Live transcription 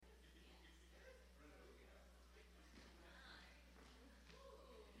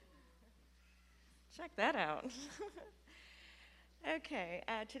Check that out. Okay,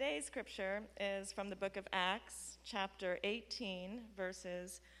 today's scripture is from the book of Acts, chapter 18,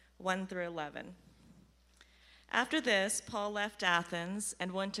 verses 1 through 11. After this, Paul left Athens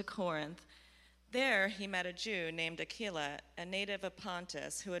and went to Corinth. There he met a Jew named Aquila, a native of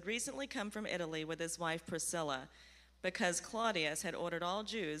Pontus, who had recently come from Italy with his wife Priscilla, because Claudius had ordered all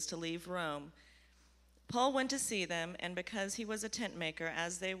Jews to leave Rome. Paul went to see them, and because he was a tent maker,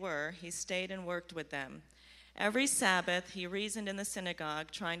 as they were, he stayed and worked with them. Every Sabbath he reasoned in the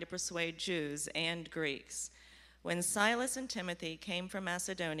synagogue, trying to persuade Jews and Greeks. When Silas and Timothy came from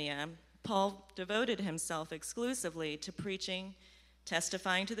Macedonia, Paul devoted himself exclusively to preaching,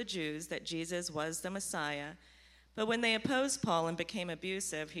 testifying to the Jews that Jesus was the Messiah. But when they opposed Paul and became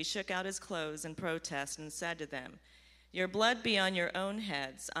abusive, he shook out his clothes in protest and said to them, "Your blood be on your own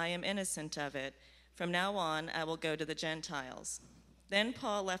heads. I am innocent of it. From now on, I will go to the Gentiles." Then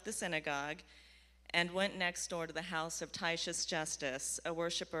Paul left the synagogue and went next door to the house of Titius Justus, a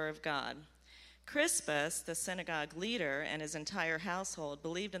worshiper of God. Crispus, the synagogue leader, and his entire household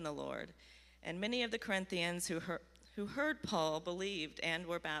believed in the Lord, and many of the Corinthians who heard Paul believed and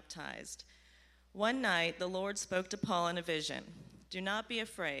were baptized. One night, the Lord spoke to Paul in a vision. "Do not be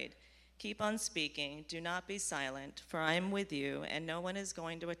afraid. Keep on speaking. Do not be silent, for I am with you, and no one is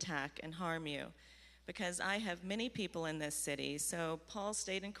going to attack and harm you, because I have many people in this city." So Paul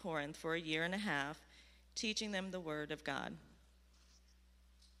stayed in Corinth for a year and a half, teaching them the word of God.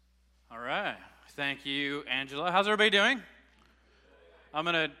 All right. Thank you, Angela. How's everybody doing? I'm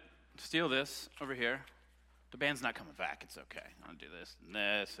going to steal this over here. The band's not coming back. It's okay. I'll do this and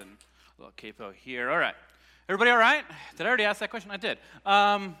this and a little capo here. All right. Everybody all right? Did I already ask that question? I did.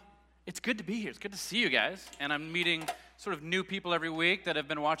 It's good to be here. It's good to see you guys. And I'm meeting sort of new people every week that have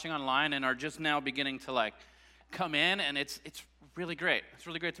been watching online and are just now beginning to come in, and it's really great. It's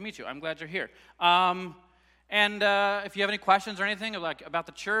really great to meet you. I'm glad you're here. And if you have any questions or anything about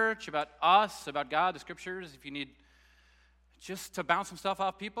the church, about us, about God, the scriptures, if you need just to bounce some stuff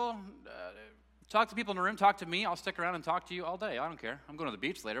off people, talk to people in the room, talk to me. I'll stick around and talk to you all day. I don't care. I'm going to the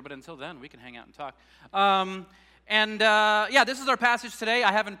beach later, but until then, we can hang out and talk. This is our passage today.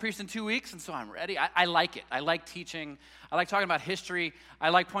 I haven't preached in 2 weeks, and so I'm ready. I like it. I like teaching. I like talking about history. I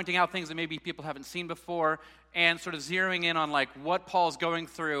like pointing out things that maybe people haven't seen before and sort of zeroing in on what Paul's going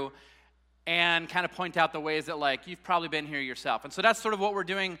through and kind of point out the ways that you've probably been here yourself. And so that's sort of what we're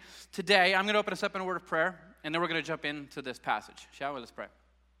doing today. I'm going to open us up in a word of prayer, and then we're going to jump into this passage. Shall we? Let's pray.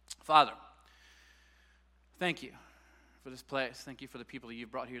 Father, thank you for this place. Thank you for the people that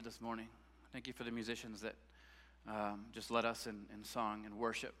you've brought here this morning. Thank you for the musicians that just led us in song and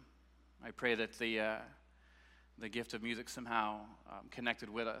worship. I pray that the gift of music somehow connected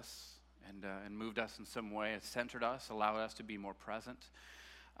with us and moved us in some way. It centered us, allowed us to be more present.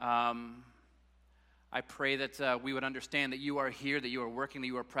 I pray that we would understand that you are here, that you are working, that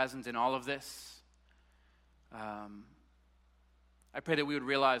you are present in all of this. I pray that we would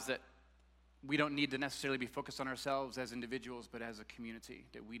realize that we don't need to necessarily be focused on ourselves as individuals, but as a community,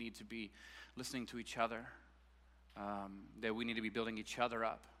 that we need to be listening to each other, that we need to be building each other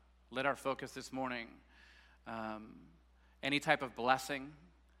up. Let our focus this morning, any type of blessing,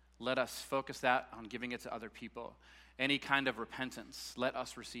 let us focus that on giving it to other people. Any kind of repentance, let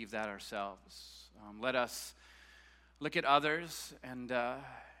us receive that ourselves. Let us look at others and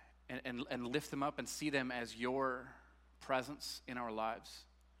lift them up and see them as your presence in our lives.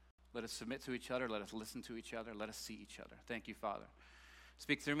 Let us submit to each other. Let us listen to each other. Let us see each other. Thank you, Father.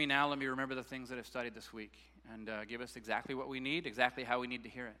 Speak through me now. Let me remember the things that I've studied this week and give us exactly what we need, exactly how we need to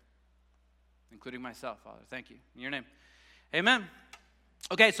hear it, including myself, Father. Thank you. In your name, amen.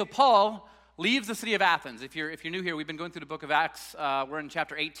 Okay, so Paul leaves the city of Athens. If you're new here, we've been going through the book of Acts. We're in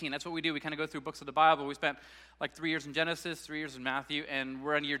chapter 18. That's what we do. We kind of go through books of the Bible. We spent 3 years in Genesis, 3 years in Matthew, and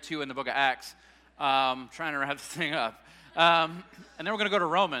we're in year 2 in the book of Acts, trying to wrap this thing up. And then we're going to go to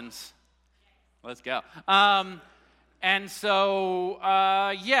Romans. Let's go.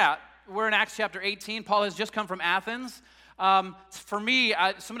 We're in Acts chapter 18. Paul has just come from Athens. For me,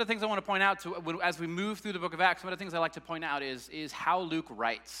 some of the things I want to point out as we move through the book of Acts, some of the things I like to point out is how Luke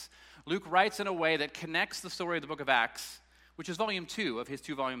writes. Luke writes in a way that connects the story of the book of Acts, which is volume 2 of his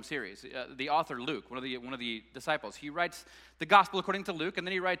 2-volume series. The author, Luke, one of the disciples, he writes the gospel according to Luke, and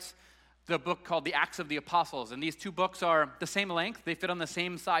then he writes the book called the Acts of the Apostles. And these two books are the same length. They fit on the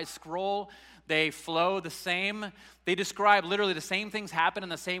same size scroll. They flow the same. They describe literally the same things happen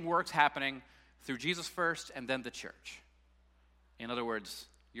and the same works happening through Jesus first and then the church. In other words,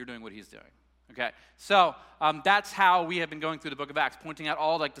 you're doing what he's doing. Okay, so that's how we have been going through the book of Acts, pointing out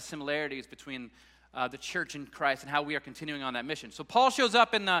all the similarities between the church in Christ and how we are continuing on that mission. So Paul shows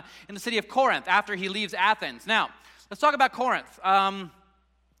up in the city of Corinth after he leaves Athens. Now, let's talk about Corinth.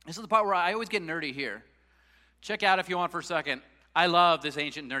 This is the part where I always get nerdy here. Check out if you want for a second. I love this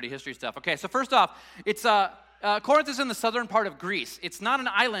ancient nerdy history stuff. Okay, so first off, it's Corinth is in the southern part of Greece. It's not an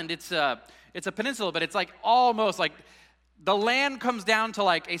island. It's a peninsula, but it's like almost like the land comes down to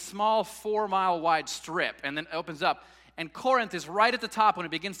like a small 4-mile wide strip and then opens up. And Corinth is right at the top when it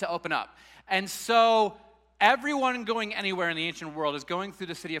begins to open up. And so everyone going anywhere in the ancient world is going through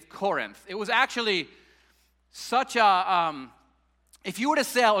the city of Corinth. It was actually such a, if you were to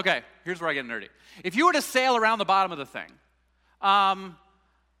sail, okay, here's where I get nerdy. If you were to sail around the bottom of the thing,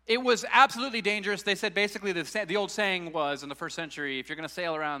 it was absolutely dangerous. They said basically the old saying was in the first century, if you're going to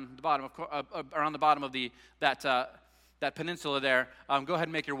sail around the bottom of that peninsula there, go ahead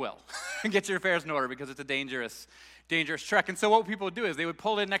and make your will and get your affairs in order because it's a dangerous trek. And so what people would do is they would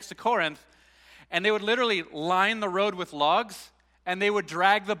pull in next to Corinth and they would literally line the road with logs and they would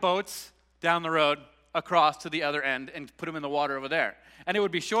drag the boats down the road across to the other end and put them in the water over there. And it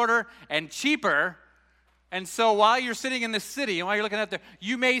would be shorter and cheaper. And so while you're sitting in this city and while you're looking out there,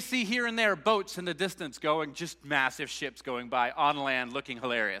 you may see here and there boats in the distance going, just massive ships going by on land looking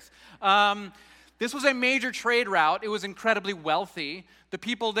hilarious. This was a major trade route. It was incredibly wealthy. The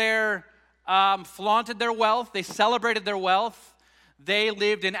people there flaunted their wealth. They celebrated their wealth. They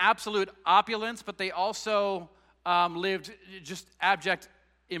lived in absolute opulence, but they also lived just abject,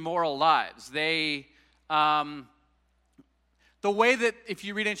 immoral lives. They, the way that, if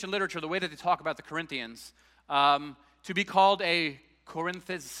you read ancient literature, the way that they talk about the Corinthians, to be called a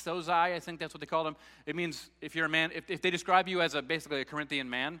Corinthosai, I think that's what they call them. It means if you're a man, if they describe you as basically a Corinthian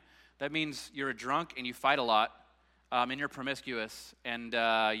man, that means you're a drunk and you fight a lot, and you're promiscuous, and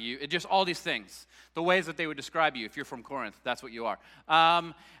just all these things. The ways that they would describe you if you're from Corinth, that's what you are.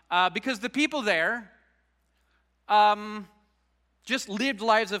 Because the people there just lived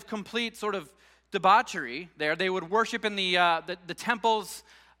lives of complete sort of debauchery there. They would worship in the temples,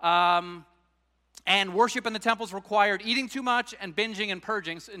 and worship in the temples required eating too much and binging and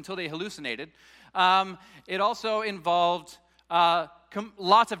purging until they hallucinated. It also involved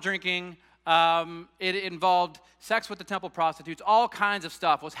lots of drinking. It involved sex with the temple prostitutes. All kinds of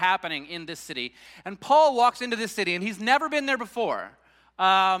stuff was happening in this city. And Paul walks into this city, and he's never been there before.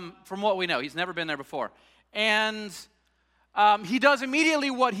 From what we know, he's never been there before. And he does immediately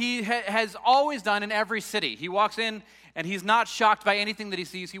what he has always done in every city. He walks in, and he's not shocked by anything that he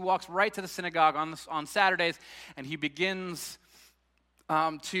sees. He walks right to the synagogue on Saturdays, and he begins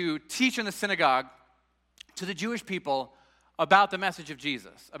to teach in the synagogue to the Jewish people about the message of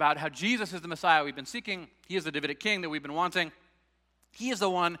Jesus, about how Jesus is the Messiah we've been seeking. He is the Davidic king that we've been wanting. He is the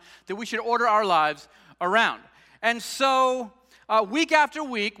one that we should order our lives around. And so week after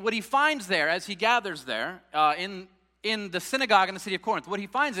week, what he finds there as he gathers there in the synagogue in the city of Corinth, what he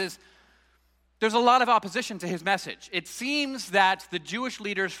finds is there's a lot of opposition to his message. It seems that the Jewish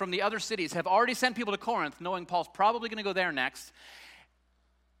leaders from the other cities have already sent people to Corinth, knowing Paul's probably going to go there next.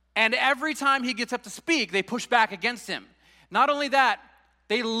 And every time he gets up to speak, they push back against him. Not only that,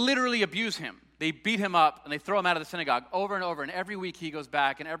 they literally abuse him. They beat him up, and they throw him out of the synagogue over and over. And every week he goes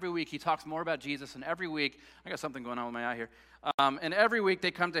back, and every week he talks more about Jesus. And every week, I got something going on with my eye here. And every week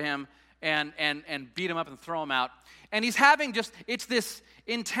they come to him and beat him up and throw him out. And he's having it's this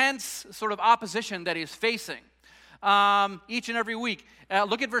intense sort of opposition that he's facing each and every week.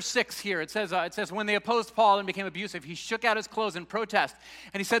 Look at verse 6 here. It says, when they opposed Paul and became abusive, he shook out his clothes in protest.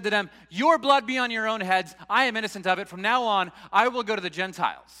 And he said to them, your blood be on your own heads. I am innocent of it. From now on, I will go to the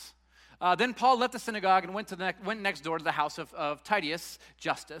Gentiles. Then Paul left the synagogue and went next door to the house of Titius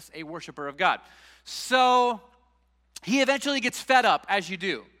Justus, a worshiper of God. So he eventually gets fed up, as you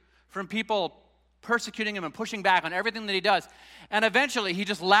do, from people persecuting him and pushing back on everything that he does. And eventually he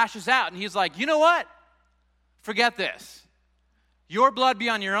just lashes out and he's like, you know what? Forget this. Your blood be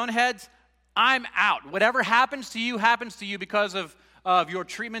on your own heads. I'm out. Whatever happens to you because of your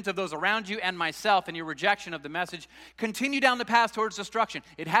treatment of those around you and myself and your rejection of the message. Continue down the path towards destruction.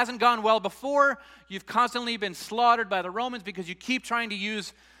 It hasn't gone well before. You've constantly been slaughtered by the Romans because you keep trying to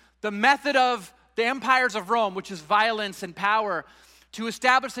use the method of the empires of Rome, which is violence and power, to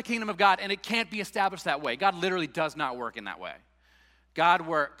establish the kingdom of God, and it can't be established that way. God literally does not work in that way. God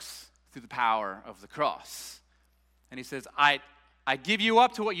works through the power of the cross. And he says, I give you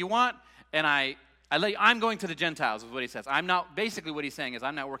up to what you want, and I'm going to the Gentiles, is what he says. Basically what he's saying is,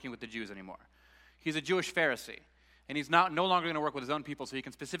 I'm not working with the Jews anymore. He's a Jewish Pharisee, and he's no longer going to work with his own people, so he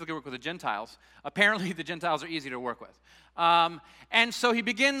can specifically work with the Gentiles. Apparently, the Gentiles are easy to work with. And so he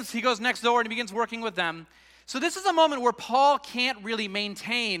goes next door, and he begins working with them. So this is a moment where Paul can't really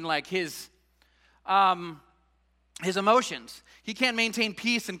maintain like his his emotions. He can't maintain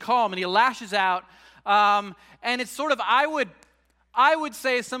peace and calm, and he lashes out. And it's sort of, I would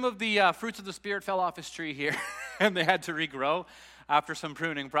say some of the fruits of the Spirit fell off his tree here, and they had to regrow after some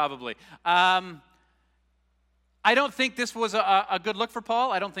pruning, probably. I don't think this was a good look for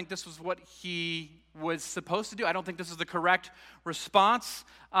Paul. I don't think this was what he was supposed to do. I don't think this is the correct response.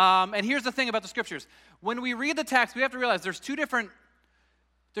 And here's the thing about the Scriptures. When we read the text, we have to realize there's two different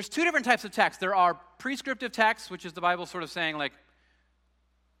types of text. There are prescriptive texts, which is the Bible sort of saying, like,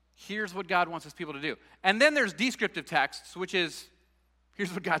 here's what God wants his people to do. And then there's descriptive texts, which is,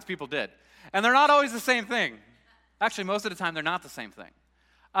 here's what God's people did. And they're not always the same thing. Actually, most of the time, they're not the same thing.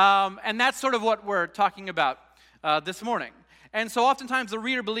 And that's sort of what we're talking about this morning. And so oftentimes the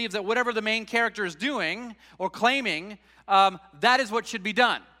reader believes that whatever the main character is doing or claiming, that is what should be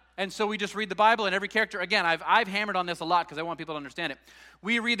done. And so we just read the Bible, and every character, again, I've hammered on this a lot because I want people to understand it.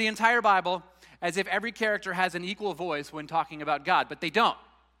 We read the entire Bible as if every character has an equal voice when talking about God, but they don't.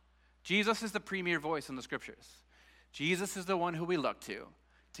 Jesus is the premier voice in the Scriptures. Jesus is the one who we look to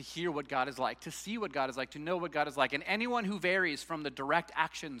hear what God is like, to see what God is like, to know what God is like. And anyone who varies from the direct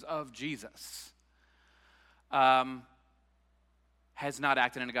actions of Jesus has not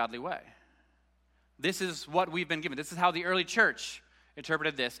acted in a godly way. This is what we've been given. This is how the early church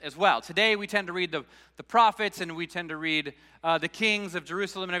interpreted this as well. Today we tend to read the prophets, and we tend to read the kings of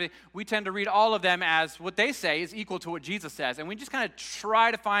Jerusalem and everything. We tend to read all of them as what they say is equal to what Jesus says. And we just kind of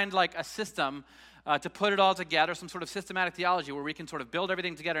try to find like a system to put it all together, some sort of systematic theology where we can sort of build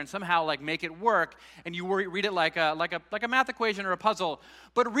everything together and somehow like make it work, and you read it like a math equation or a puzzle.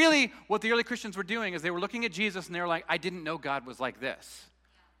 But really what the early Christians were doing is they were looking at Jesus and they were like, I didn't know God was like this,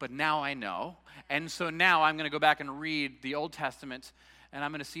 but now I know. And so now I'm going to go back and read the Old Testament, and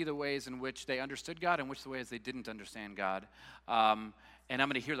I'm going to see the ways in which they understood God and which the ways they didn't understand God. And I'm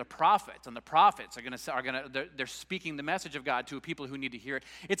going to hear the prophets, and the prophets they're speaking the message of God to people who need to hear it.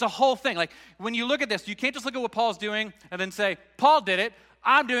 It's a whole thing. Like when you look at this, you can't just look at what Paul's doing and then say, Paul did it,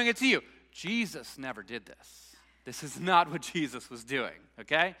 I'm doing it to you. Jesus never did this. This is not what Jesus was doing,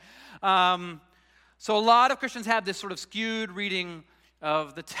 okay? So a lot of Christians have this sort of skewed reading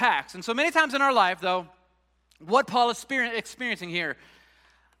of the text. And so many times in our life, though, what Paul is experiencing here,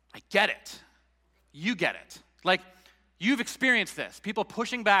 I get it. You get it. Like, you've experienced this. People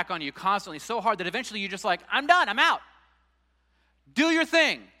pushing back on you constantly so hard that eventually you're just like, I'm done, I'm out. Do your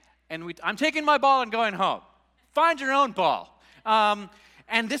thing. And I'm taking my ball and going home. Find your own ball.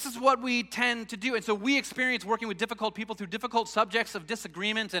 And this is what we tend to do. And so we experience working with difficult people through difficult subjects of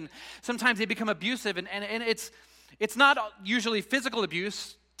disagreement, and sometimes they become abusive. And it's not usually physical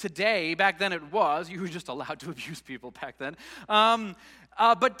abuse today. Back then it was. You were just allowed to abuse people back then.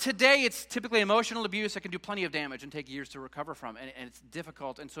 But today it's typically emotional abuse that can do plenty of damage and take years to recover from, and it's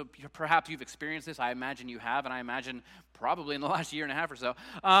difficult. And so perhaps you've experienced this. I imagine you have, and I imagine probably in the last year and a half or so.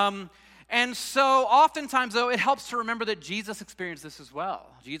 And so oftentimes, though, it helps to remember that Jesus experienced this as well.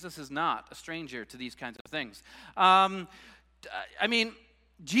 Jesus is not a stranger to these kinds of things.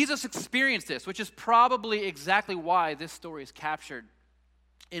 Jesus experienced this, which is probably exactly why this story is captured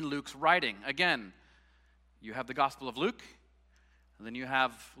in Luke's writing. Again, you have the Gospel of Luke, and then you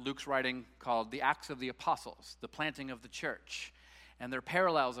have Luke's writing called the Acts of the Apostles, the planting of the church, and they're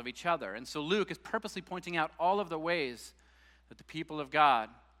parallels of each other. And so Luke is purposely pointing out all of the ways that the people of God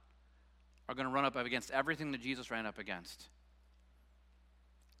are going to run up against everything that Jesus ran up against.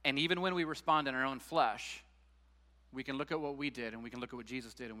 And even when we respond in our own flesh, we can look at what we did, and we can look at what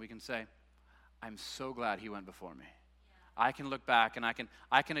Jesus did, and we can say, I'm so glad he went before me. I can look back, and I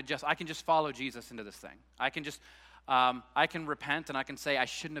can adjust. I can just follow Jesus into this thing. I can repent, and I can say I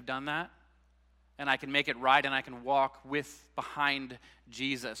shouldn't have done that, and I can make it right, and I can walk behind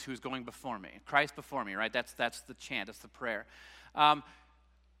Jesus who's going before me. Christ before me, right? That's the chant. That's the prayer.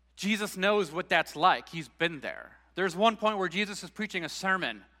 Jesus knows what that's like. He's been there. There's one point where Jesus is preaching a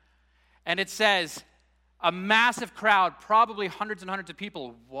sermon, and it says a massive crowd, probably hundreds and hundreds of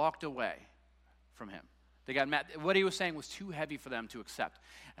people, walked away from him. They got mad. What he was saying was too heavy for them to accept,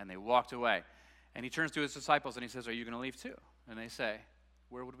 and they walked away. And he turns to his disciples and he says, are you going to leave too? And they say,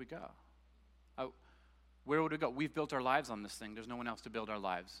 where would we go? Where would we go? We've built our lives on this thing. There's no one else to build our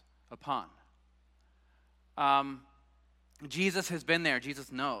lives upon. Jesus has been there.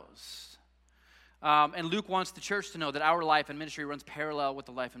 Jesus knows. And Luke wants the church to know that our life and ministry runs parallel with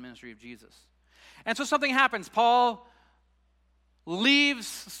the life and ministry of Jesus. And so something happens. Paul leaves,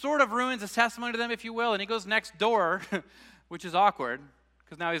 sort of ruins his testimony to them, if you will, and he goes next door, which is awkward,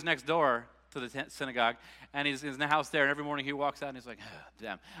 because now he's next door to the synagogue, and he's in the house there, and every morning he walks out, and he's like,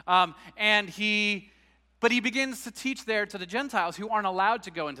 damn. And he But he begins to teach there to the Gentiles who aren't allowed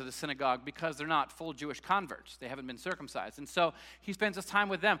to go into the synagogue because they're not full Jewish converts. They haven't been circumcised. And so he spends his time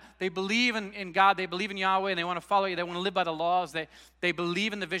with them. They believe in God. They believe in Yahweh, and they want to follow you. They want to live by the laws. They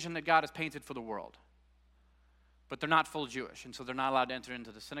believe in the vision that God has painted for the world. But they're not full Jewish, and so they're not allowed to enter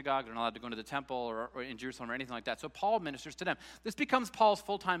into the synagogue. They're not allowed to go into the temple or in Jerusalem or anything like that. So Paul ministers to them. This becomes Paul's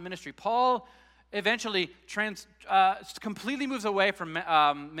full-time ministry. Paul eventually completely moves away from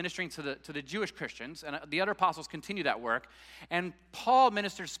ministering to the Jewish Christians, and the other apostles continue that work. And Paul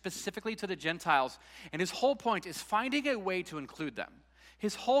ministers specifically to the Gentiles, and his whole point is finding a way to include them.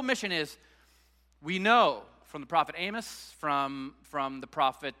 His whole mission is, we know from the prophet Amos, from the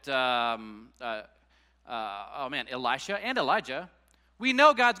prophet Elisha and Elijah, we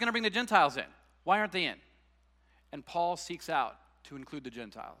know God's going to bring the Gentiles in. Why aren't they in? And Paul seeks out to include the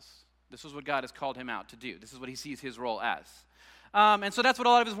Gentiles. This is what God has called him out to do. This is what he sees his role as. And so that's what a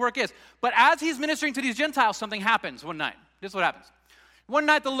lot of his work is. But as he's ministering to these Gentiles, something happens one night. This is what happens. One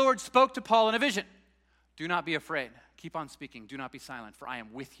night the Lord spoke to Paul in a vision. Do not be afraid. Keep on speaking. Do not be silent, for I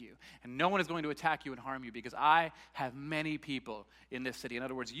am with you. And no one is going to attack you and harm you because I have many people in this city. In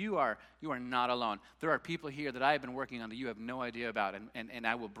other words, you are not alone. There are people here that I have been working on that you have no idea about, and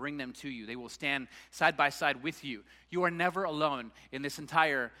I will bring them to you. They will stand side by side with you. You are never alone in this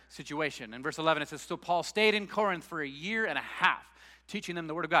entire situation. In verse 11 it says, so Paul stayed in Corinth for 1.5 years, teaching them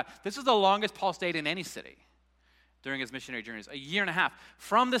the word of God. This is the longest Paul stayed in any city during his missionary journeys. 1.5 years.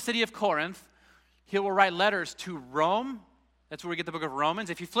 From the city of Corinth, he will write letters to Rome. That's where we get the book of Romans.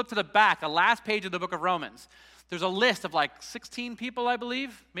 If you flip to the back, the last page of the book of Romans, there's a list of like 16 people, I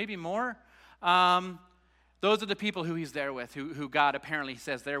believe, maybe more. Those are the people who he's there with, who God apparently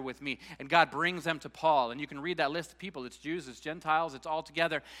says, they're with me. And God brings them to Paul. And you can read that list of people. It's Jews, it's Gentiles, it's all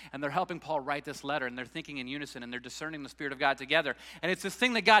together. And they're helping Paul write this letter. And they're thinking in unison. And they're discerning the Spirit of God together. And it's this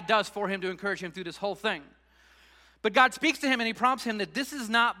thing that God does for him to encourage him through this whole thing. But God speaks to him and he prompts him that this is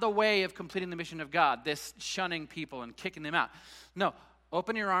not the way of completing the mission of God, this shunning people and kicking them out. No,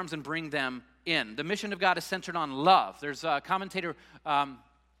 open your arms and bring them in. The mission of God is centered on love. There's a commentator,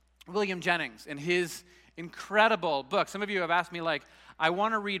 William Jennings, in his incredible book. Some of you have asked me, like, I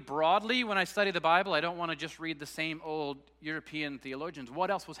want to read broadly when I study the Bible. I don't want to just read the same old European theologians. What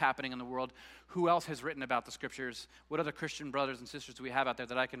else was happening in the world? Who else has written about the scriptures? What other Christian brothers and sisters do we have out there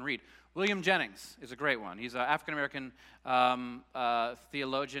that I can read? William Jennings is a great one. He's an African-American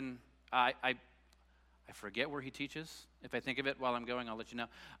theologian. I forget where he teaches. If I think of it while I'm going, I'll let you know.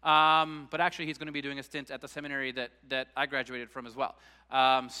 But actually, he's going to be doing a stint at the seminary that I graduated from as well.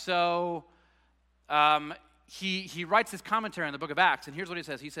 He writes this commentary on the book of Acts, and here's what he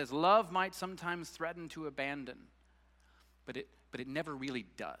says. He says, love might sometimes threaten to abandon, but it never really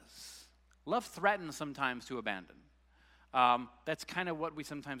does. Love threatens sometimes to abandon. That's kind of what we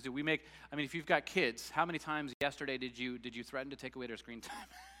sometimes do. If you've got kids, how many times yesterday did you threaten to take away their screen time?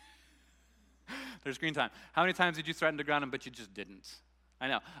 Their screen time. How many times did you threaten to ground them, but you just didn't? I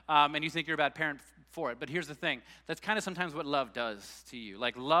know. And you think you're a bad parent for it. But here's the thing. That's kind of sometimes what love does to you.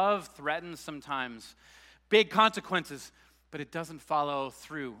 Like, love threatens sometimes big consequences, but it doesn't follow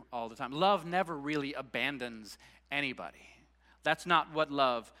through all the time. Love never really abandons anybody. That's not what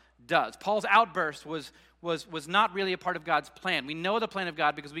love does. Paul's outburst was not really a part of God's plan. We know the plan of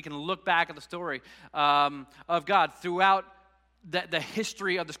God because we can look back at the story of God throughout the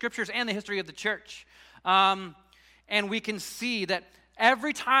history of the scriptures and the history of the church. And we can see that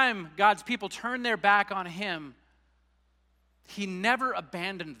every time God's people turn their back on him, he never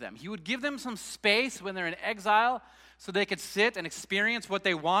abandoned them. He would give them some space when they're in exile so they could sit and experience what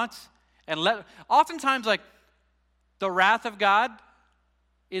they want. Oftentimes, like, the wrath of God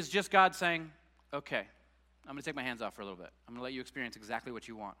is just God saying, okay, I'm going to take my hands off for a little bit. I'm going to let you experience exactly what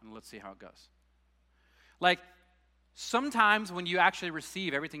you want, and let's see how it goes. Like, sometimes when you actually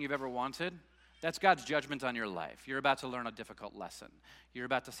receive everything you've ever wanted, that's God's judgment on your life. You're about to learn a difficult lesson. You're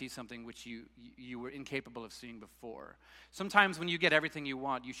about to see something which you were incapable of seeing before. Sometimes when you get everything you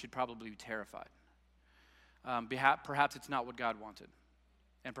want, you should probably be terrified. Perhaps it's not what God wanted.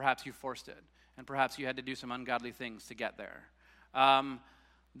 And perhaps you forced it. And perhaps you had to do some ungodly things to get there.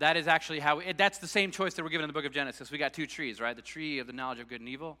 That is actually that's the same choice that we're given in the book of Genesis. We got 2 trees, right? The tree of the knowledge of good and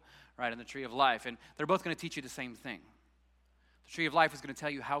evil, right? And the tree of life. And they're both going to teach you the same thing. The tree of life is going to tell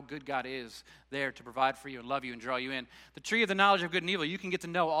you how good God is there to provide for you and love you and draw you in. The tree of the knowledge of good and evil, you can get to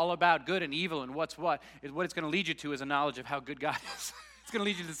know all about good and evil and what's what. What it's going to lead you to is a knowledge of how good God is. It's going to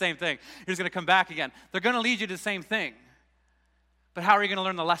lead you to the same thing. You're just going to come back again. They're going to lead you to the same thing. But how are you going to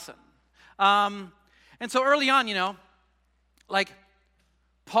learn the lesson? And so early on, like,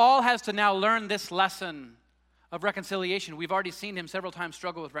 Paul has to now learn this lesson of reconciliation. We've already seen him several times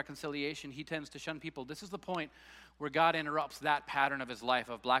struggle with reconciliation. He tends to shun people. This is the point where God interrupts that pattern of his life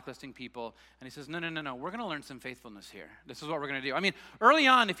of blacklisting people, and he says, no, we're going to learn some faithfulness here. This is what we're going to do. I mean, early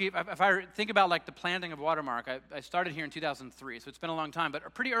on, if I think about like the planting of Watermark, I started here in 2003, so it's been a long time,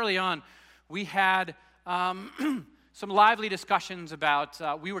 but pretty early on, we had some lively discussions about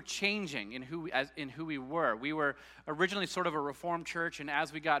we were changing in who we were. We were originally sort of a Reformed church, and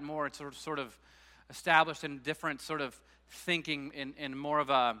as we got more, it's sort of established in different sort of thinking in more of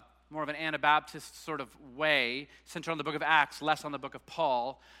an Anabaptist sort of way, centered on the book of Acts, less on the book of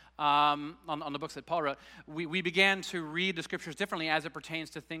Paul, on the books that Paul wrote. We began to read the scriptures differently as it pertains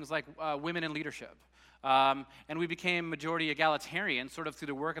to things like women in leadership. And we became majority egalitarian, sort of through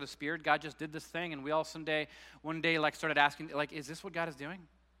the work of the Spirit. God just did this thing, and we all one day like started asking, like, is this what God is doing?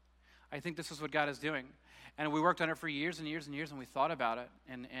 I think this is what God is doing. And we worked on it for years and years and years, and we thought about it,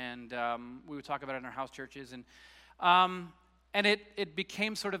 and we would talk about it in our house churches, and it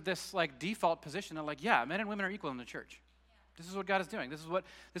became sort of this like default position of like, yeah, men and women are equal in the church. This is what God is doing. This is what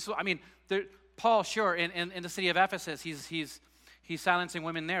I mean. Paul, sure, in the city of Ephesus, he's silencing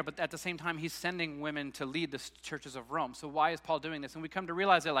women there, but at the same time, he's sending women to lead the churches of Rome. So why is Paul doing this? And we come to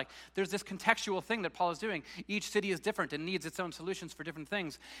realize that, like, there's this contextual thing that Paul is doing. Each city is different and needs its own solutions for different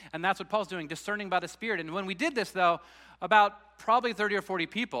things. And that's what Paul's doing, discerning by the Spirit. And when we did this, though, about probably 30 or 40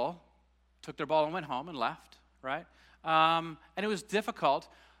 people took their ball and went home and left, right? And it was difficult.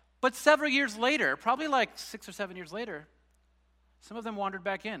 But several years later, probably like 6 or 7 years later, some of them wandered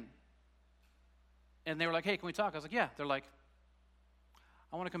back in. And they were like, hey, can we talk? I was like, yeah. They're like,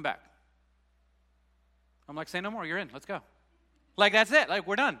 I want to come back. I'm like, say no more, you're in, let's go. Like, that's it, like,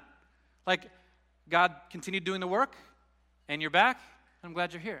 we're done. Like, God continued doing the work, and you're back, and I'm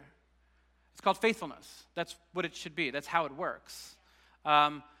glad you're here. It's called faithfulness. That's what it should be. That's how it works.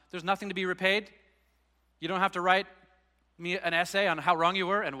 There's nothing to be repaid. You don't have to write me an essay on how wrong you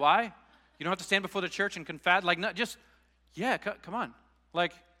were and why. You don't have to stand before the church and confess. Like, no, just, yeah, come on.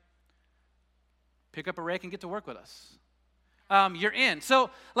 Like, pick up a rake and get to work with us. You're in. So,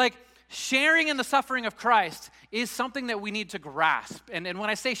 like, sharing in the suffering of Christ is something that we need to grasp. And when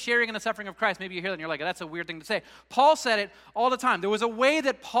I say sharing in the suffering of Christ, maybe you hear that and you're like, that's a weird thing to say. Paul said it all the time. There was a way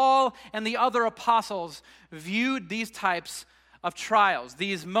that Paul and the other apostles viewed these types of trials,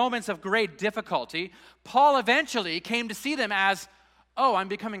 these moments of great difficulty. Paul eventually came to see them as, oh, I'm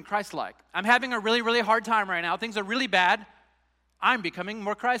becoming Christ-like. I'm having a really, really hard time right now. Things are really bad. I'm becoming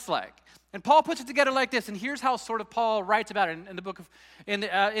more Christ-like. And Paul puts it together like this, and here's how sort of Paul writes about it in the book of,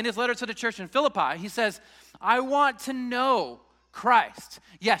 in his letter to the church in Philippi. He says, I want to know Christ.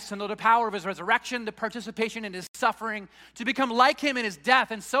 Yes, to know the power of his resurrection, the participation in his suffering, to become like him in his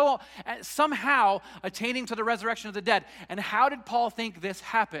death, and so somehow attaining to the resurrection of the dead. And how did Paul think this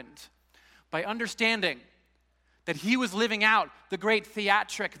happened? By understanding that he was living out the great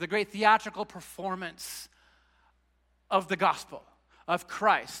theatrical performance of the gospel of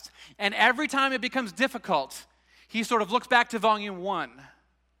Christ. And every time it becomes difficult, he sort of looks back to volume 1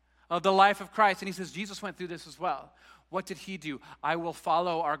 of the life of Christ, and he says, Jesus went through this as well. What did he do? I will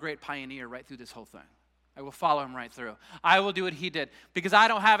follow our great pioneer right through this whole thing. I will follow him right through. I will do what he did because I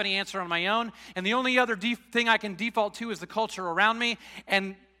don't have any answer on my own, and the only other thing I can default to is the culture around me,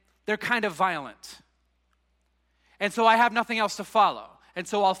 and they're kind of violent. And so I have nothing else to follow, and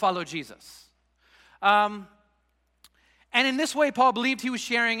so I'll follow Jesus. And in this way, Paul believed he was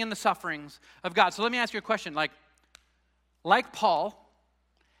sharing in the sufferings of God. So let me ask you a question. Like Paul,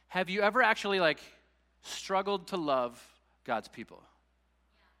 have you ever actually, struggled to love God's people?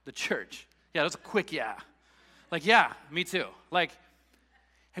 The church. Yeah, that was a quick yeah. Yeah, me too.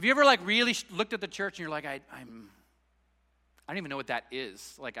 Have you ever, really looked at the church and you're like, I don't even know what that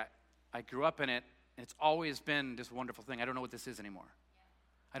is. I grew up in it, and it's always been this wonderful thing. I don't know what this is anymore.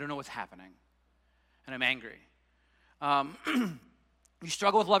 I don't know what's happening. And I'm angry. You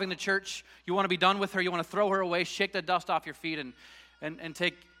struggle with loving the church. You want to be done with her. You want to throw her away, shake the dust off your feet, and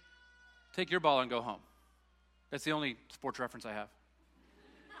take your ball and go home. That's the only sports reference I have.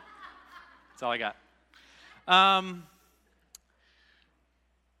 That's all I got.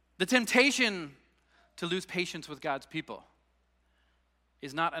 The temptation to lose patience with God's people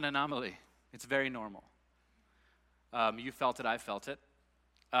is not an anomaly. It's very normal. You felt it. I felt it.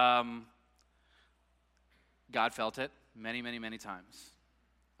 God felt it many, many, many times.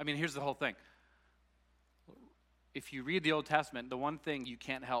 I mean, here's the whole thing. If you read the Old Testament, the one thing you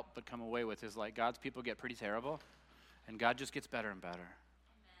can't help but come away with is God's people get pretty terrible, and God just gets better and better.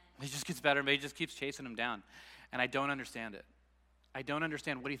 Amen. He just gets better, but he just keeps chasing them down. And I don't understand it. I don't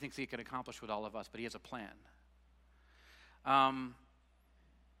understand what he thinks he can accomplish with all of us, but he has a plan.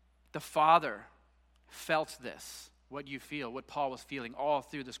 The Father felt this, what you feel, what Paul was feeling all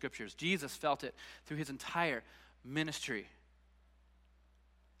through the scriptures. Jesus felt it through his entire ministry.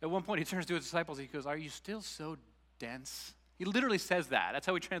 At one point, he turns to his disciples, he goes, "Are you still so dense?" He literally says that. That's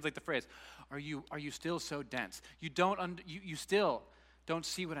how we translate the phrase. Are you still so dense? You still don't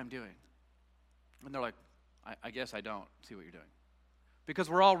see what I'm doing. And they're like, I guess I don't see what you're doing. Because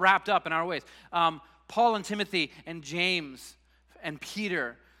we're all wrapped up in our ways. Paul and Timothy and James and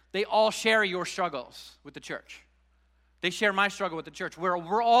Peter, they all share your struggles with the church. They share my struggle with the church.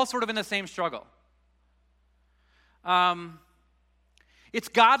 We're all sort of in the same struggle. It's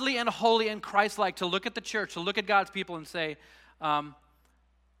godly and holy and Christ-like to look at the church, to look at God's people and say, I'm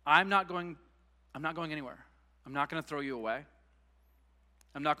not going anywhere. I'm not going to throw you away.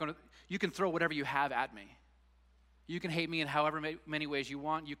 You can throw whatever you have at me. You can hate me in however many ways you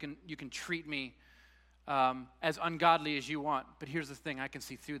want. You can treat me as ungodly as you want. But here's the thing, I can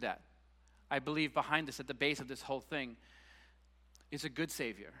see through that. I believe behind this, at the base of this whole thing, is a good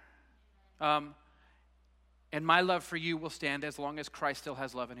Savior. And my love for you will stand as long as Christ still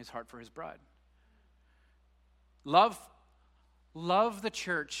has love in his heart for his bride. Love the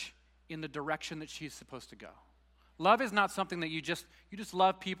church in the direction that she's supposed to go. Love is not something that you just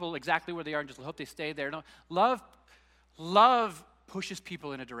love people exactly where they are and just hope they stay there. No, love pushes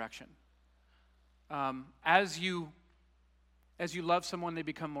people in a direction. As you love someone, they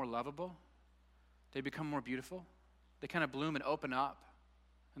become more lovable. They become more beautiful. They kind of bloom and open up,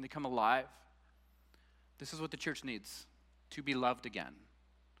 and they come alive. This is what the church needs, to be loved again.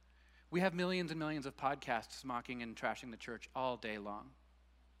 We have millions and millions of podcasts mocking and trashing the church all day long.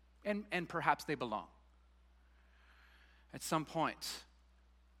 And perhaps they belong. At some point,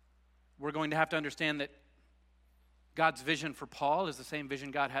 we're going to have to understand that God's vision for Paul is the same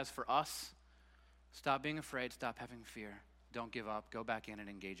vision God has for us. Stop being afraid, stop having fear. Don't give up, go back in and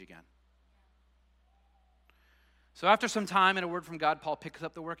engage again. So after some time and a word from God, Paul picks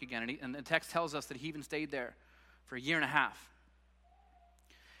up the work again. And the text tells us that he even stayed there for 1.5 years.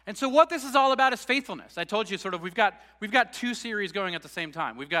 And so what this is all about is faithfulness. I told you sort of we've got 2 series going at the same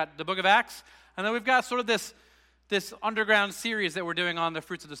time. We've got the book of Acts, and then we've got sort of this underground series that we're doing on the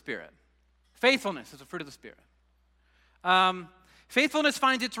fruits of the Spirit. Faithfulness is a fruit of the Spirit. Faithfulness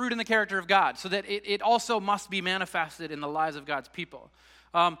finds its root in the character of God, so that it also must be manifested in the lives of God's people.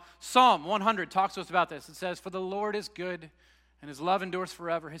 Psalm 100 talks to us about this. It says, "For the Lord is good, and his love endures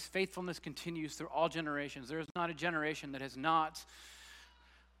forever. His faithfulness continues through all generations." There is not a generation that has not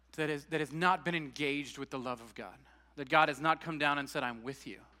been engaged with the love of God. That God has not come down and said, "I'm with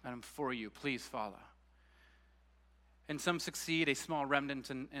you, and I'm for you. Please follow." And some succeed, a small remnant,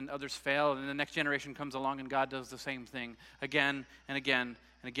 and others fail, and the next generation comes along, and God does the same thing again and again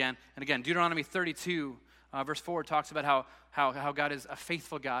and again and again. Deuteronomy 32, verse 4 talks about how God is a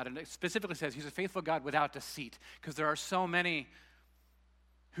faithful God, and it specifically says he's a faithful God without deceit, because there are so many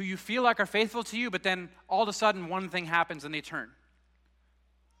who you feel like are faithful to you, but then all of a sudden one thing happens and they turn.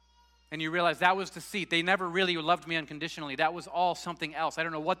 And you realize that was deceit. They never really loved me unconditionally. That was all something else. I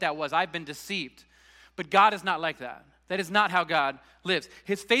don't know what that was. I've been deceived. But God is not like that. That is not how God lives.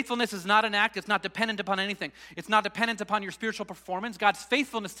 His faithfulness is not an act. It's not dependent upon anything. It's not dependent upon your spiritual performance. God's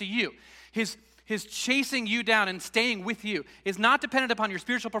faithfulness to you, his chasing you down and staying with you, is not dependent upon your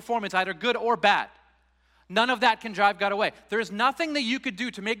spiritual performance, either good or bad. None of that can drive God away. There is nothing that you could do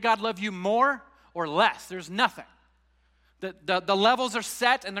to make God love you more or less. There's nothing. The levels are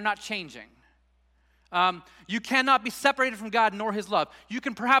set and they're not changing. You cannot be separated from God nor his love. You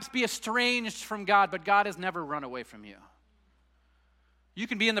can perhaps be estranged from God, but God has never run away from you. You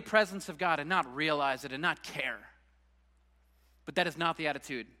can be in the presence of God and not realize it and not care. But that is not the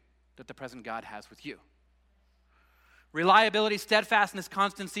attitude that the present God has with you. Reliability, steadfastness,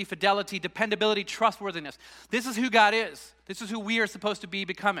 constancy, fidelity, dependability, trustworthiness. This is who God is. This is who we are supposed to be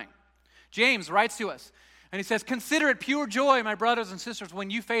becoming. James writes to us, and he says, "Consider it pure joy, my brothers and sisters, when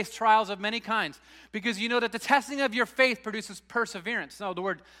you face trials of many kinds, because you know that the testing of your faith produces perseverance." Now, the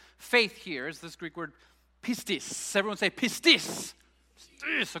word faith here is this Greek word pistis. Everyone say pistis.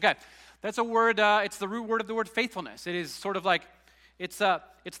 Pistis. Okay, that's a word. It's the root word of the word faithfulness. It is sort of like it's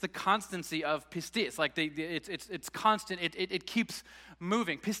the constancy of pistis. Like it's constant. It keeps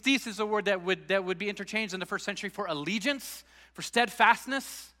moving. Pistis is a word that would be interchanged in the first century for allegiance, for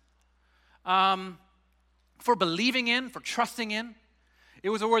steadfastness. For believing in, for trusting in. It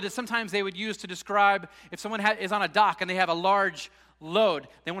was a word that sometimes they would use to describe if someone is on a dock and they have a large load,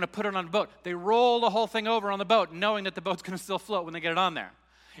 they want to put it on a boat. They roll the whole thing over on the boat, knowing that the boat's going to still float when they get it on there.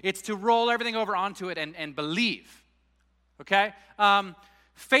 It's to roll everything over onto it and believe. Okay?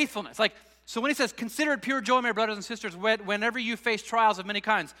 Faithfulness. So when he says, consider it pure joy, my brothers and sisters, whenever you face trials of many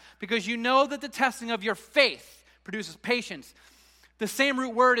kinds, because you know that the testing of your faith produces patience. The same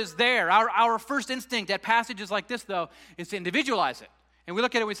root word is there. Our first instinct at passages like this, though, is to individualize it. And we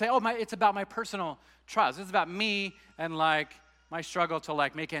look at it and we say, it's about my personal trials. This is about me and, like, my struggle to,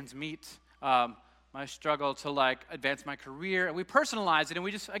 like, make ends meet, my struggle to, like, advance my career. And we personalize it, and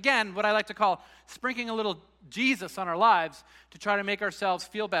we just, again, what I like to call sprinkling a little Jesus on our lives to try to make ourselves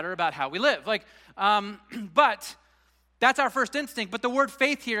feel better about how we live. But that's our first instinct. But the word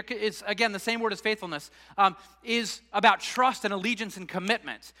faith here is, again, the same word as faithfulness, is about trust and allegiance and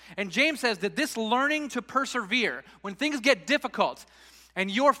commitment. And James says that this learning to persevere when things get difficult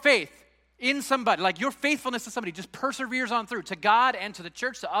and your faith in somebody, like your faithfulness to somebody, just perseveres on through to God and to the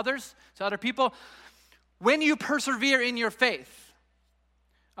church, to others, to other people. When you persevere in your faith,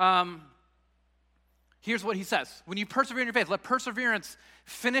 here's what he says. When you persevere in your faith, let perseverance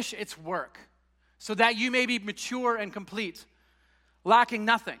finish its work so that you may be mature and complete, lacking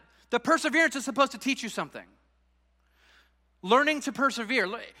nothing. The perseverance is supposed to teach you something. Learning to persevere.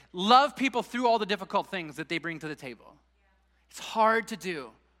 Love people through all the difficult things that they bring to the table. It's hard to do.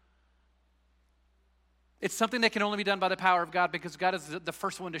 It's something that can only be done by the power of God because God is the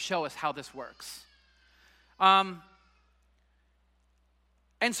first one to show us how this works. And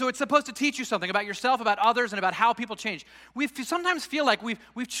so it's supposed to teach you something about yourself, about others, and about how people change. We sometimes feel like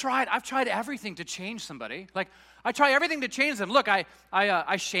I've tried everything to change somebody. Like, I try everything to change them. Look, I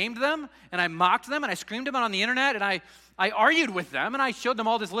shamed them, and I mocked them, and I screamed them on the internet, and I argued with them, and I showed them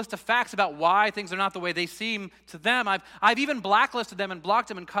all this list of facts about why things are not the way they seem to them. I've even blacklisted them and blocked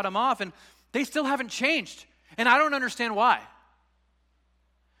them and cut them off, and they still haven't changed. And I don't understand why.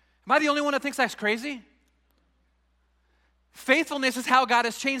 Am I the only one that thinks that's crazy? Faithfulness is how God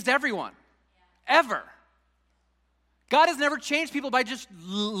has changed everyone, ever. God has never changed people by just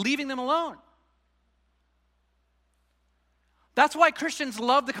leaving them alone. That's why Christians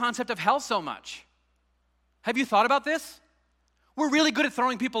love the concept of hell so much. Have you thought about this? We're really good at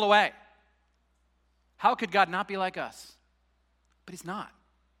throwing people away. How could God not be like us? But he's not.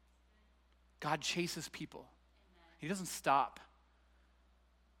 God chases people. He doesn't stop.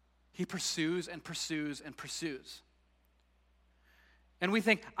 He pursues and pursues and pursues. And we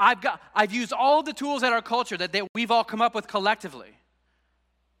think, I've used all the tools at our culture that we've all come up with collectively.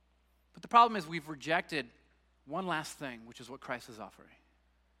 But the problem is we've rejected one last thing, which is what Christ is offering.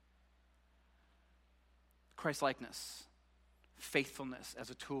 Christ-likeness, faithfulness as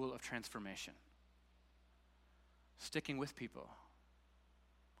a tool of transformation. Sticking with people,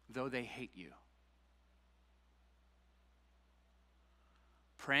 though they hate you.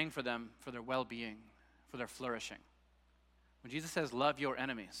 Praying for them, for their well-being, for their flourishing. When Jesus says, love your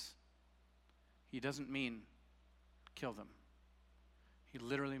enemies, he doesn't mean kill them. He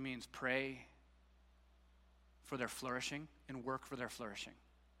literally means pray for their flourishing and work for their flourishing.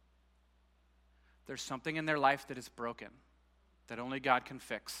 There's something in their life that is broken, that only God can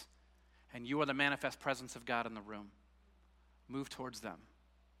fix, and you are the manifest presence of God in the room. Move towards them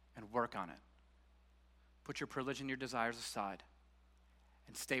and work on it. Put your privilege and your desires aside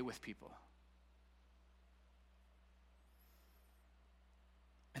and stay with people.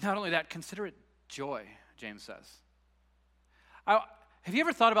 And not only that, consider it joy, James says. Have you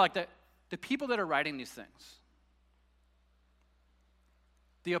ever thought about the people that are writing these things?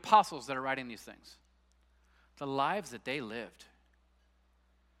 The apostles that are writing these things. The lives that they lived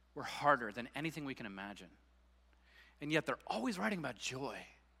were harder than anything we can imagine. And yet they're always writing about joy.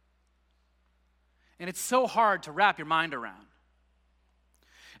 And it's so hard to wrap your mind around.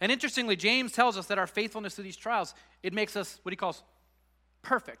 And interestingly, James tells us that our faithfulness to these trials, it makes us what he calls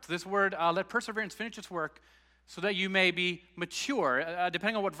perfect. This word, let perseverance finish its work so that you may be mature.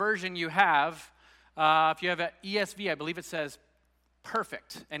 Depending on what version you have, if you have an ESV, I believe it says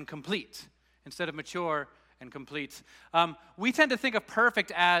perfect and complete instead of mature and complete. We tend to think of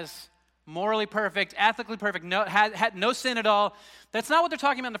perfect as morally perfect, ethically perfect, had no sin at all. That's not what they're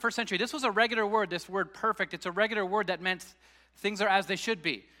talking about in the first century. This was a regular word, this word perfect. It's a regular word that meant things are as they should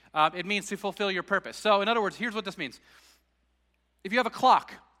be. It means to fulfill your purpose. So in other words, here's what this means. If you have a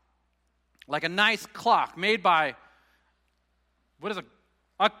clock, like a nice clock made by, what is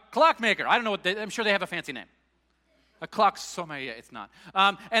a clockmaker? I don't know I'm sure they have a fancy name. A clock sommelier, it's not.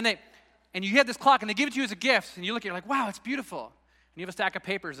 And you have this clock, and they give it to you as a gift, and you look at it, you're like, wow, it's beautiful. And you have a stack of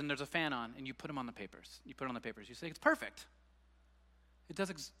papers, and there's a fan on, and you put them on the papers. You put it on the papers. You say, it's perfect.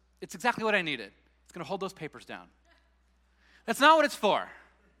 It's exactly what I needed. It's going to hold those papers down. That's not what it's for,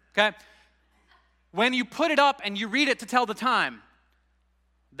 okay? When you put it up and you read it to tell the time,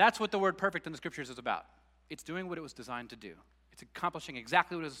 that's what the word perfect in the scriptures is about. It's doing what it was designed to do. It's accomplishing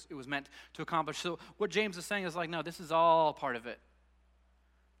exactly what it was meant to accomplish. So what James is saying is like, no, this is all part of it.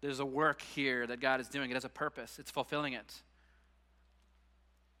 There's a work here that God is doing. It has a purpose. It's fulfilling it.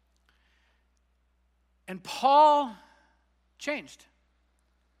 And Paul changed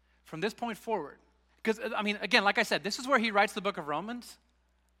from this point forward. Because, I mean, again, like I said, this is where he writes the book of Romans.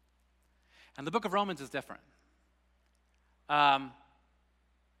 And the book of Romans is different.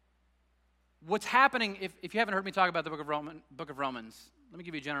 What's happening, if you haven't heard me talk about the book of Romans, let me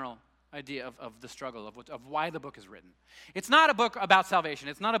give you a general idea of the struggle, of why the book is written. It's not a book about salvation.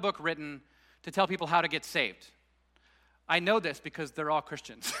 It's not a book written to tell people how to get saved. I know this because they're all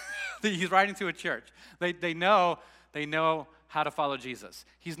Christians. He's writing to a church. They know how to follow Jesus.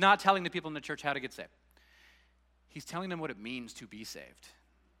 He's not telling the people in the church how to get saved. He's telling them what it means to be saved.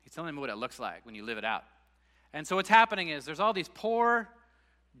 He's telling them what it looks like when you live it out. And so what's happening is there's all these poor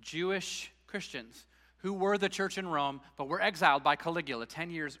Jewish Christians who were the church in Rome, but were exiled by Caligula 10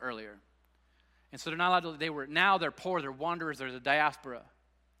 years earlier. And so they're not allowed to, now they're poor, they're wanderers, they're the diaspora.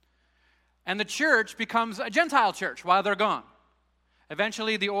 And the church becomes a Gentile church while they're gone.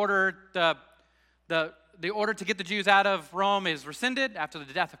 Eventually the order to get the Jews out of Rome is rescinded after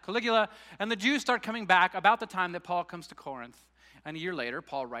the death of Caligula, and the Jews start coming back about the time that Paul comes to Corinth. And a year later,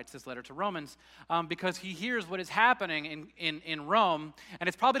 Paul writes this letter to Romans because he hears what is happening in Rome, and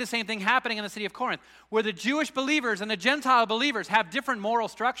it's probably the same thing happening in the city of Corinth, where the Jewish believers and the Gentile believers have different moral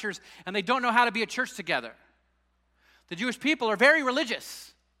structures, and they don't know how to be a church together. The Jewish people are very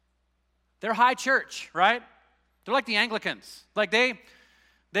religious. They're high church, right? They're like the Anglicans. Like they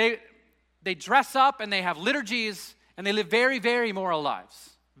dress up and they have liturgies and they live very, very moral lives.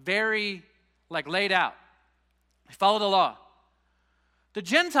 Very, laid out. They follow the law. The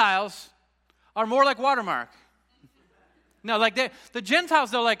Gentiles are more like Watermark. No, the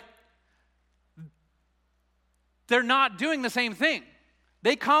Gentiles, though, they're not doing the same thing.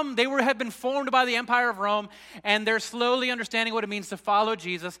 They have been formed by the Empire of Rome, and they're slowly understanding what it means to follow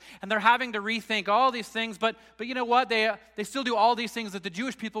Jesus, and they're having to rethink all these things, but you know what? They still do all these things that the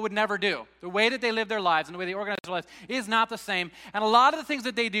Jewish people would never do. The way that they live their lives and the way they organize their lives is not the same, and a lot of the things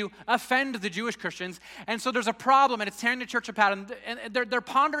that they do offend the Jewish Christians, and so there's a problem, and it's tearing the church apart, and they're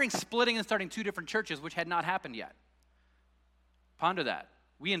pondering splitting and starting two different churches, which had not happened yet. Ponder that.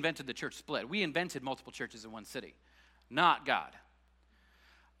 We invented the church split. We invented multiple churches in one city, not God.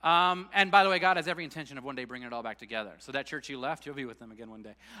 And by the way, God has every intention of one day bringing it all back together. So that church you left, you'll be with them again one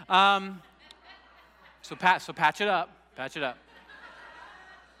day. So patch it up. Patch it up.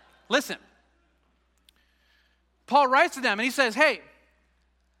 Listen. Paul writes to them and he says, hey,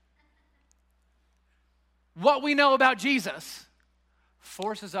 what we know about Jesus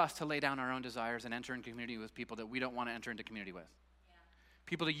forces us to lay down our own desires and enter into community with people that we don't want to enter into community with. Yeah.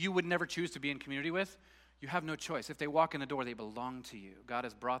 People that you would never choose to be in community with. You have no choice. If they walk in the door, they belong to you. God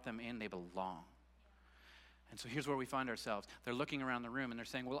has brought them in. They belong. And so here's where we find ourselves. They're looking around the room and they're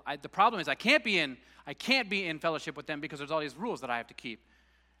saying, well, the problem is I can't be in fellowship with them because there's all these rules that I have to keep.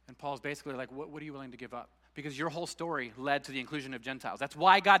 And Paul's basically like, what are you willing to give up? Because your whole story led to the inclusion of Gentiles. That's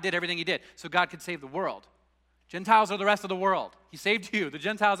why God did everything he did, so God could save the world. Gentiles are the rest of the world. He saved you. The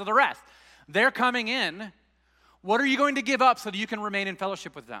Gentiles are the rest. They're coming in. What are you going to give up so that you can remain in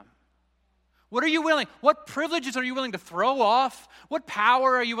fellowship with them? What are you willing? What privileges are you willing to throw off? What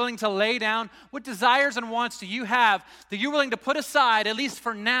power are you willing to lay down? What desires and wants do you have that you're willing to put aside, at least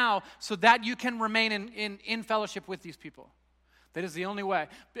for now, so that you can remain in fellowship with these people? That is the only way.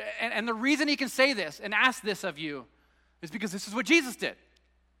 And the reason he can say this and ask this of you is because this is what Jesus did.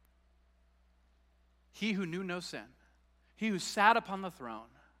 He who knew no sin, he who sat upon the throne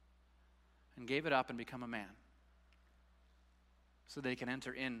and gave it up and become a man so they can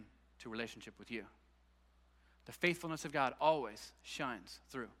enter in to relationship with you. The faithfulness of God always shines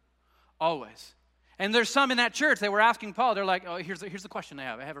through. Always. And there's some in that church, they were asking Paul, they're like, oh, here's the question they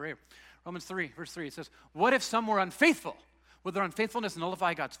have. I have it right here. Romans 3, verse 3, it says, what if some were unfaithful? Would their unfaithfulness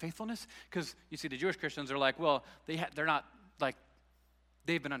nullify God's faithfulness? Because you see, the Jewish Christians are like, well, they're not,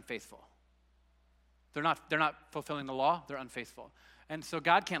 they've been unfaithful. They're not fulfilling the law, they're unfaithful. And so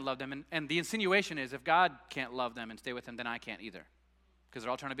God can't love them. And the insinuation is, if God can't love them and stay with them, then I can't either. Because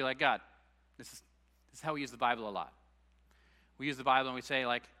they're all trying to be like God. This is how we use the Bible a lot. We use the Bible and we say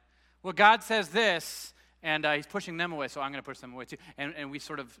well, God says this, and he's pushing them away, so I'm going to push them away too. And we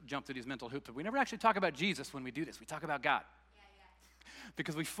sort of jump through these mental hoops. But we never actually talk about Jesus when we do this. We talk about God. Yeah.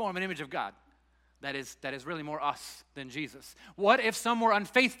 Because we form an image of God that is really more us than Jesus. What if some were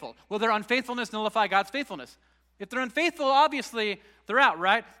unfaithful? Will their unfaithfulness nullify God's faithfulness? If they're unfaithful, obviously, they're out,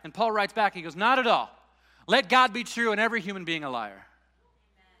 right? And Paul writes back, he goes, not at all. Let God be true and every human being a liar.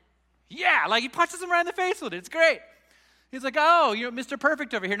 Yeah, he punches him right in the face with it. It's great. He's like, oh, you're Mr.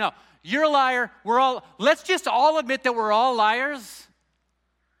 Perfect over here. No, you're a liar. Let's just all admit that we're all liars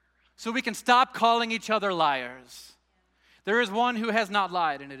so we can stop calling each other liars. There is one who has not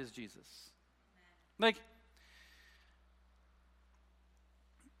lied, and it is Jesus. Like,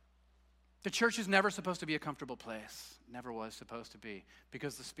 the church is never supposed to be a comfortable place. Never was supposed to be,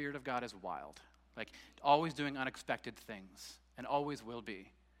 because the Spirit of God is wild. Like, always doing unexpected things, and always will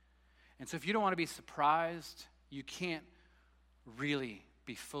be. And so if you don't want to be surprised, you can't really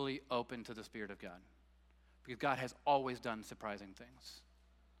be fully open to the Spirit of God, because God has always done surprising things.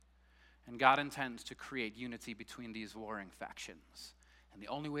 And God intends to create unity between these warring factions. And the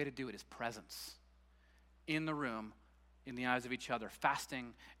only way to do it is presence in the room, in the eyes of each other,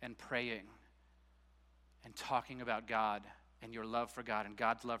 fasting and praying and talking about God and your love for God and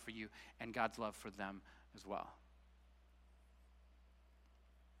God's love for you and God's love for them as well.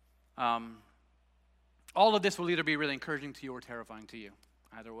 All of this will either be really encouraging to you or terrifying to you.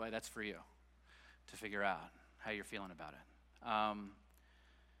 Either way, that's for you to figure out how you're feeling about it.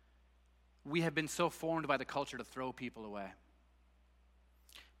 We have been so formed by the culture to throw people away.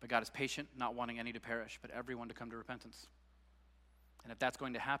 But God is patient, not wanting any to perish, but everyone to come to repentance. And if that's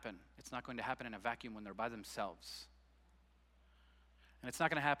going to happen, it's not going to happen in a vacuum when they're by themselves. And it's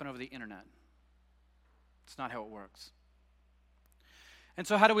not going to happen over the internet. It's not how it works. And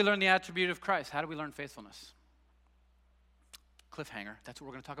so how do we learn the attribute of Christ? How do we learn faithfulness? Cliffhanger. That's what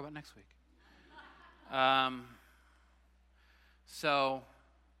we're going to talk about next week. So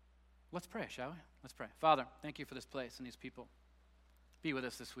let's pray, shall we? Let's pray. Father, thank you for this place and these people. Be with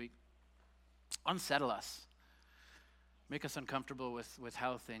us this week. Unsettle us. Make us uncomfortable with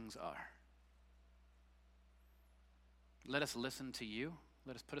how things are. Let us listen to you.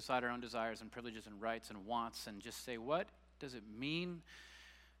 Let us put aside our own desires and privileges and rights and wants and just say, what does it mean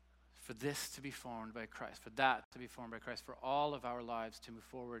for this to be formed by Christ, for that to be formed by Christ, for all of our lives to move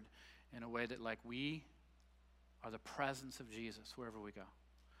forward in a way that like we are the presence of Jesus wherever we go.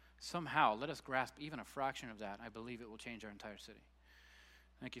 Somehow, let us grasp even a fraction of that. I believe it will change our entire city.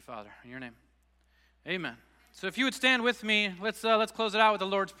 Thank you, Father. In your name, amen. So if you would stand with me, let's close it out with the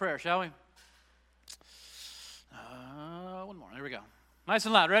Lord's Prayer, shall we? One more. There we go. Nice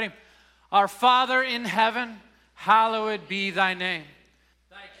and loud. Ready? Our Father in heaven, hallowed be thy name.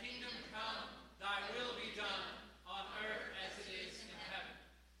 Thy kingdom come, thy will be done, on earth as it is in heaven.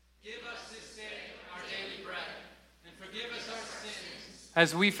 Give us this day our daily bread, and forgive us our sins,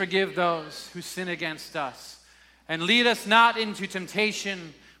 as we forgive those who sin against us. And lead us not into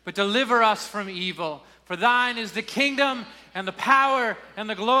temptation, but deliver us from evil. For thine is the kingdom and the power and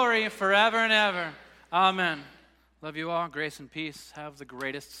the glory forever and ever. Amen. Love you all. Grace and peace. Have the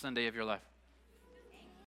greatest Sunday of your life.